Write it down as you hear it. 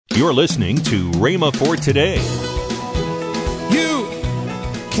You're listening to Rhema for Today. You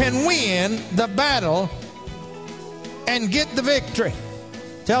can win the battle and get the victory.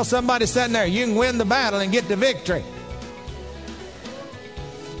 Tell somebody sitting there, you can win the battle and get the victory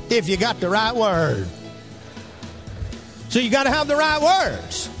if you got the right word. So you got to have the right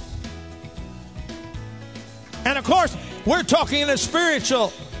words. And of course, we're talking in a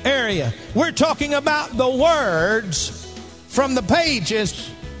spiritual area. We're talking about the words from the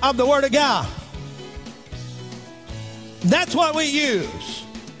pages of the Word of God. That's what we use.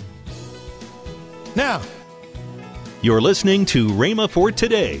 Now, you're listening to Rhema for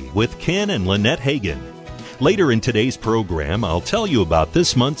Today with Ken and Lynette Hagin. Later in today's program, I'll tell you about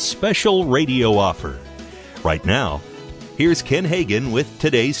this month's special radio offer. Right now, here's Ken Hagin with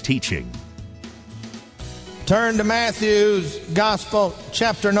today's teaching. Turn to Matthew's Gospel,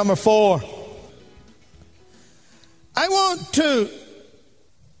 chapter number 4. I want to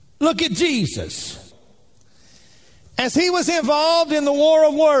look at Jesus as he was involved in the war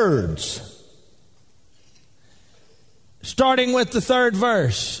of words. Starting with the 3rd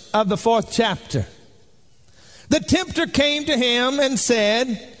verse of the 4th chapter. The tempter came to him and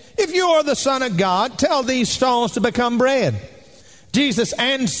said, "If you are the Son of God, tell these stones to become bread." Jesus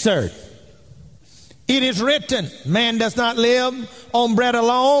answered, "It is written, man does not live on bread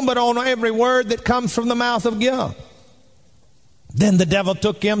alone, but on every word that comes from the mouth of God." Then the devil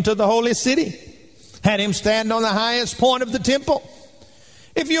took him to the holy city, had him stand on the highest point of the temple.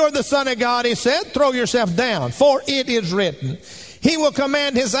 "If you are the Son of God," he said, "throw yourself down, for it is written, he will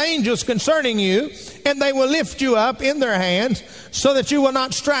command his angels concerning you, and they will lift you up in their hands, so that you will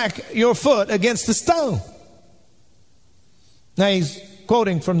not strike your foot against the stone." Now he's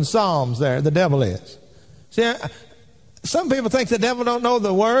quoting from the Psalms there, the devil is. See, some people think the devil don't know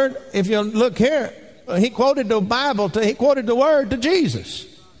the word. If you look here, he quoted the Bible, he quoted the word to Jesus.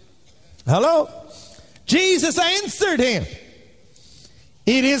 Hello? Jesus answered him,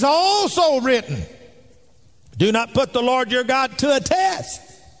 "It is also written, do not put the Lord your God to a test."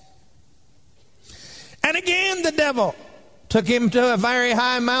 And again the devil took him to a very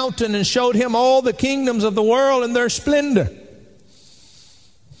high mountain and showed him all the kingdoms of the world and their splendor.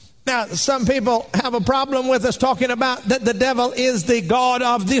 Now, some people have a problem with us talking about that the devil is the god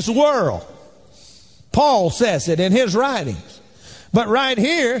of this world. Paul says it in his writings. But right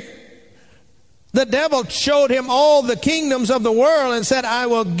here, the devil showed him all the kingdoms of the world and said, "I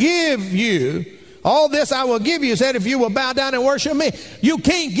will give you, all this I will give you," said, "if you will bow down and worship me." You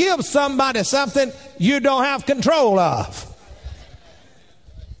can't give somebody something you don't have control of.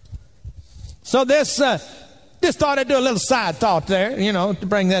 So this thought I'd do a little side thought there, to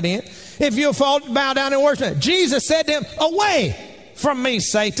bring that in. "If you bow down and worship me," Jesus said to him, "Away from me,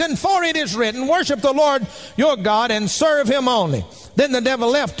 Satan, for it is written, worship the Lord your God and serve him only." Then the devil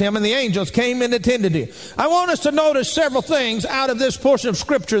left him, and the angels came and attended him. I want us to notice several things out of this portion of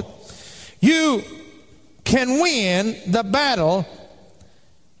Scripture. You can win the battle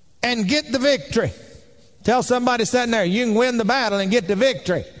and get the victory. Tell somebody sitting there, you can win the battle and get the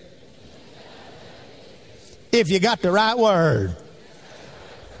victory if you got the right word.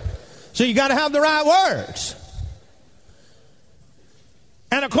 So you got to have the right words.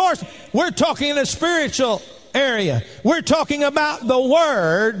 And of course, we're talking in a spiritual area. We're talking about the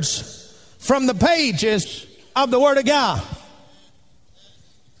words from the pages of the Word of God.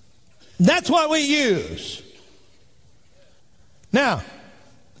 That's what we use. Now,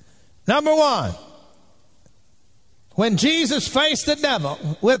 number one, when Jesus faced the devil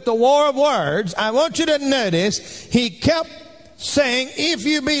with the war of words, I want you to notice he kept saying, "If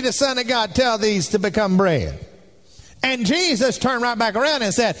you be the Son of God, tell these to become bread." And Jesus turned right back around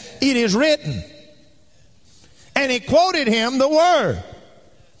and said, "It is written." And he quoted him the word.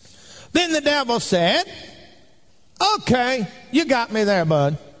 Then the devil said, "Okay, you got me there,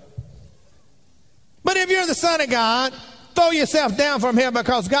 bud. But if you're the Son of God, throw yourself down from here,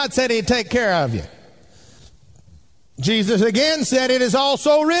 because God said he'd take care of you." Jesus again said, "It is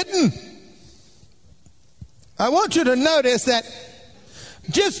also written." I want you to notice that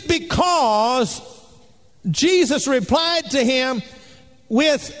just because Jesus replied to him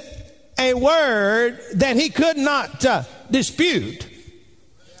with a word that he could not dispute,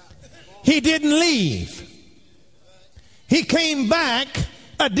 he didn't leave. He came back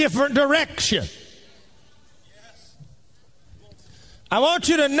a different direction. I want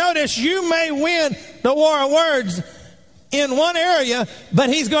you to notice you may win the war of words in one area,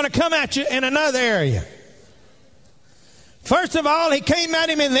 but he's going to come at you in another area. First of all, he came at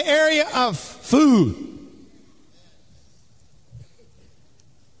him in the area of food.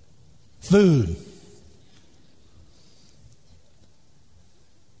 Food.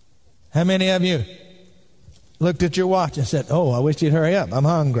 How many of you looked at your watch and said, oh, I wish you'd hurry up, I'm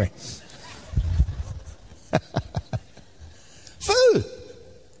hungry? Food.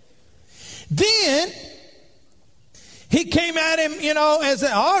 Then he came at him, and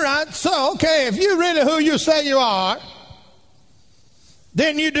said, all right, so, okay, if you're really who you say you are,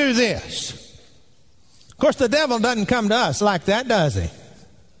 then you do this. Of course, the devil doesn't come to us like that, does he?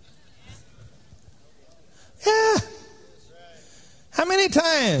 Yeah. How many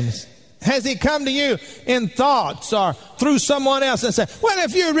times has he come to you in thoughts or through someone else and said, well,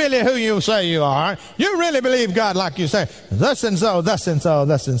 if you're really who you say you are, you really believe God like you say, thus and so, thus and so,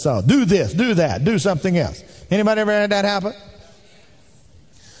 thus and so. Do this, do that, do something else. Anybody ever had that happen?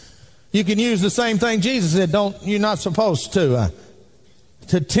 You can use the same thing Jesus said, you're not supposed to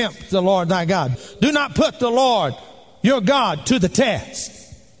tempt the Lord thy God. Do not put the Lord your God to the test.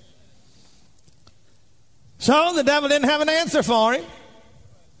 So the devil didn't have an answer for him.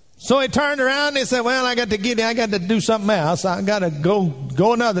 So he turned around and he said, well, I got to do something else. I got to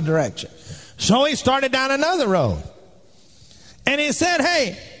go another direction. So he started down another road. And he said,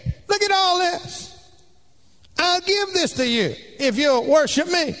 hey, look at all this. I'll give this to you if you'll worship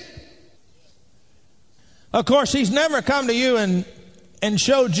me. Of course, he's never come to you and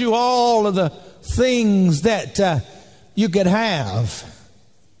showed you all of the things that you could have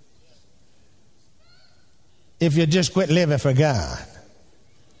if you just quit living for God.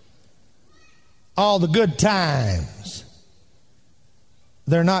 All the good times,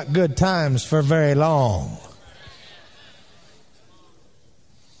 they're not good times for very long.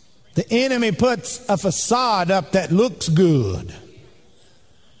 The enemy puts a facade up that looks good,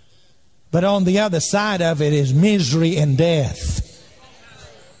 but on the other side of it is misery and death.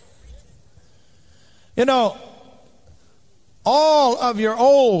 All of your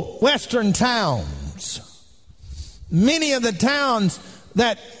old western towns, many of the towns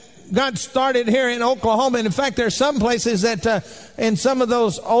that God started here in Oklahoma, and in fact, there's some places that in some of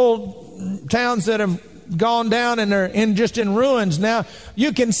those old towns that have gone down and are just in ruins now,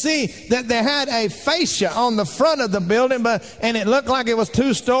 you can see that they had a fascia on the front of the building, and it looked like it was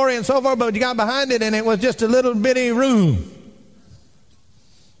 2-story and so forth, but you got behind it and it was just a little bitty room.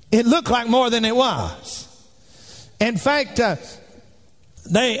 It looked like more than it was. In fact,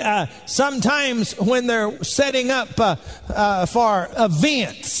 they sometimes when they're setting up for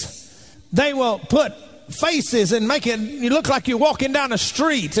events, they will put faces and make it you look like you're walking down a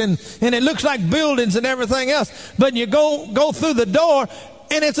street, and it looks like buildings and everything else. But you go through the door,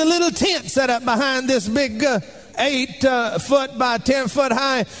 and it's a little tent set up behind this big 8-foot by 10-foot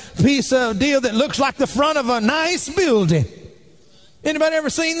high piece of deal that looks like the front of a nice building. Anybody ever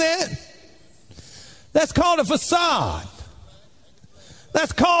seen that? That's called a facade.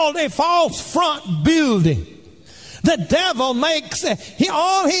 That's called a false front building. The devil makes,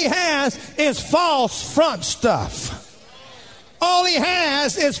 all he has is false front stuff. All he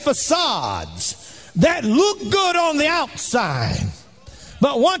has is facades that look good on the outside.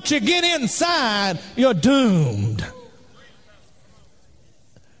 But once you get inside, you're doomed.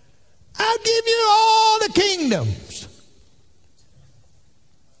 I'll give you all the kingdoms.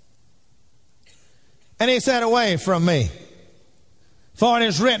 And he said, away from me. For it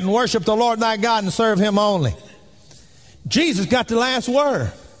is written, worship the Lord thy God and serve him only. Jesus got the last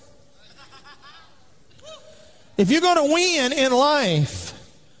word. If you're going to win in life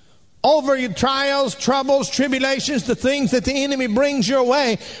over your trials, troubles, tribulations, the things that the enemy brings your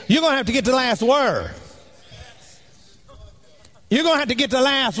way, you're going to have to get the last word. You're going to have to get the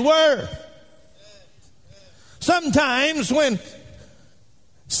last word. Sometimes when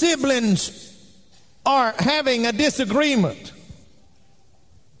siblings are having a disagreement,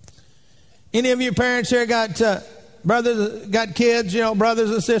 any of you parents here got brothers, got kids, brothers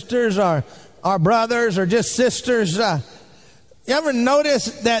and sisters, or brothers, or just sisters? You ever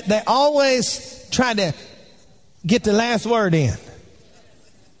notice that they always try to get the last word in?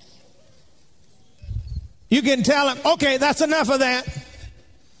 You can tell them, okay, that's enough of that.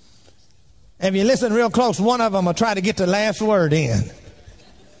 If you listen real close, one of them will try to get the last word in.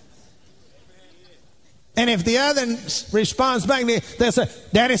 And if the other responds back, they'll say,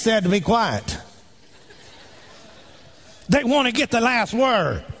 Daddy said to be quiet. They want to get the last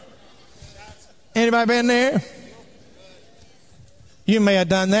word. Anybody been there? You may have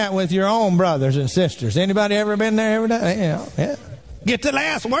done that with your own brothers and sisters. Anybody ever been there? Yeah. Get the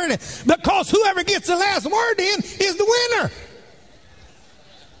last word in. Because whoever gets the last word in is the winner.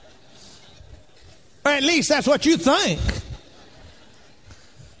 Or at least that's what you think.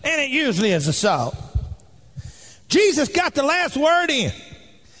 And it usually is so. Jesus got the last word in.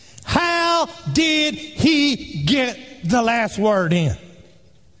 How did he get the last word in?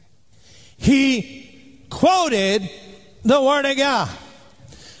 He quoted the Word of God.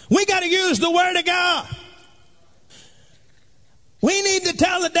 We got to use the Word of God. We need to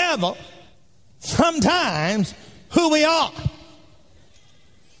tell the devil sometimes who we are.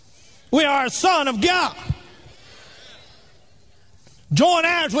 We are a son of God. Joint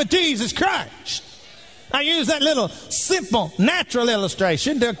heirs with Jesus Christ. I use that little simple, natural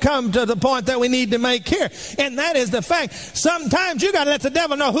illustration to come to the point that we need to make here. And that is the fact, sometimes you got to let the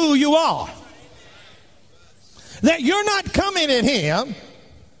devil know who you are. That you're not coming at him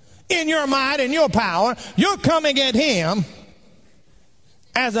in your might and your power. You're coming at him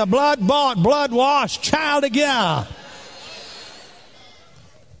as a blood-bought, blood-washed child of God.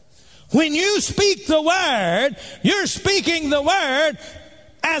 When you speak the Word, you're speaking the Word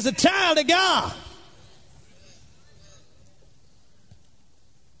as a child of God.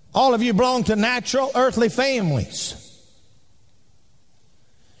 All of you belong to natural, earthly families.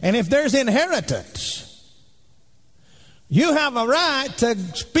 And if there's inheritance, you have a right to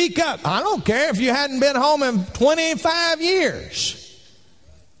speak up. I don't care if you hadn't been home in 25 years.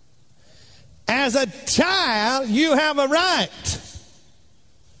 As a child, you have a right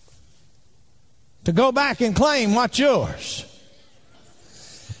to go back and claim what's yours.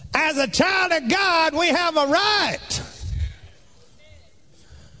 As a child of God, we have a right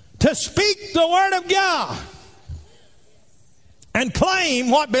to speak the Word of God and claim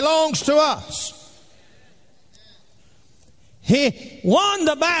what belongs to us. He won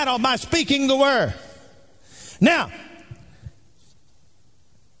the battle by speaking the Word. Now,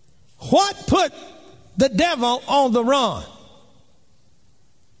 what put the devil on the run?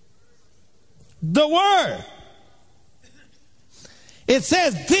 The Word. It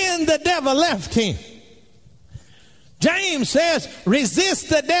says, then the devil left him. James says, resist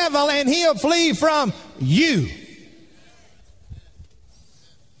the devil and he'll flee from you.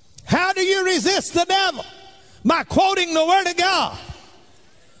 How do you resist the devil? By quoting the Word of God.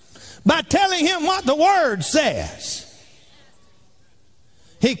 By telling him what the Word says.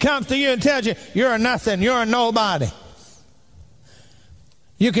 He comes to you and tells you, you're a nothing, you're a nobody.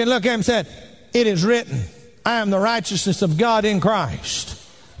 You can look at him and say, it is written, I am the righteousness of God in Christ.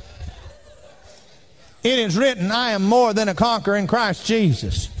 It is written, I am more than a conqueror in Christ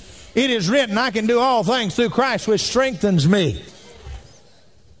Jesus. It is written, I can do all things through Christ which strengthens me.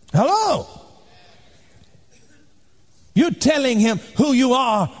 Hello? You're telling him who you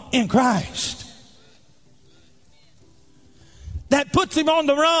are in Christ. That puts him on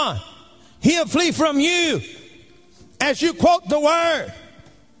the run. He'll flee from you as you quote the Word.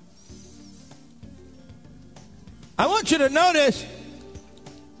 I want you to notice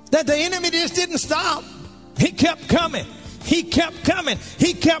that the enemy just didn't stop. He kept coming. He kept coming.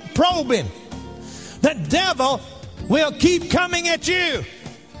 He kept probing. The devil will keep coming at you.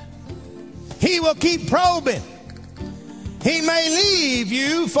 He will keep probing. He may leave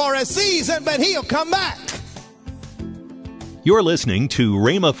you for a season, but he'll come back. You're listening to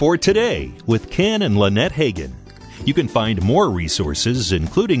Rhema for Today with Ken and Lynette Hagin. You can find more resources,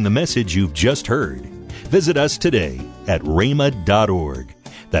 including the message you've just heard. Visit us today at rhema.org.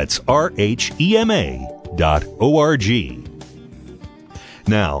 That's RHEMA.org.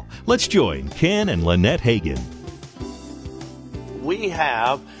 Now, let's join Ken and Lynette Hagin. We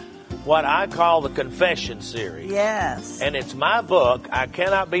have what I call the Confession Series. Yes. And it's my book, I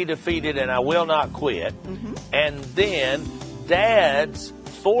Cannot Be Defeated and I Will Not Quit. Mm-hmm. And then Dad's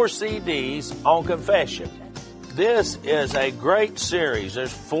 4 CDs on confession. This is a great series.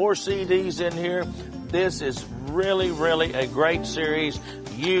 There's 4 CDs in here. This is really, really a great series.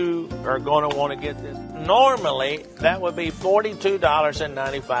 You are going to want to get this. Normally, that would be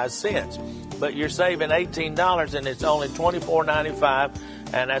 $42.95, but you're saving $18 and it's only $24.95,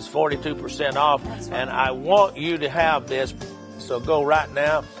 and that's 42% off. That's right. And I want you to have this, so go right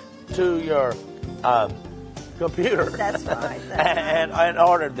now to your computer. That's right. and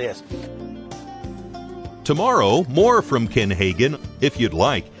order this. Tomorrow, more from Ken Hagin. If you'd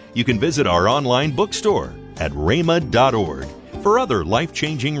like, you can visit our online bookstore at rhema.org for other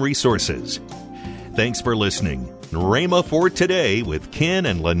life-changing resources. Thanks for listening. Rhema for Today with Ken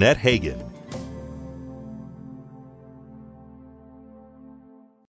and Lynette Hagin.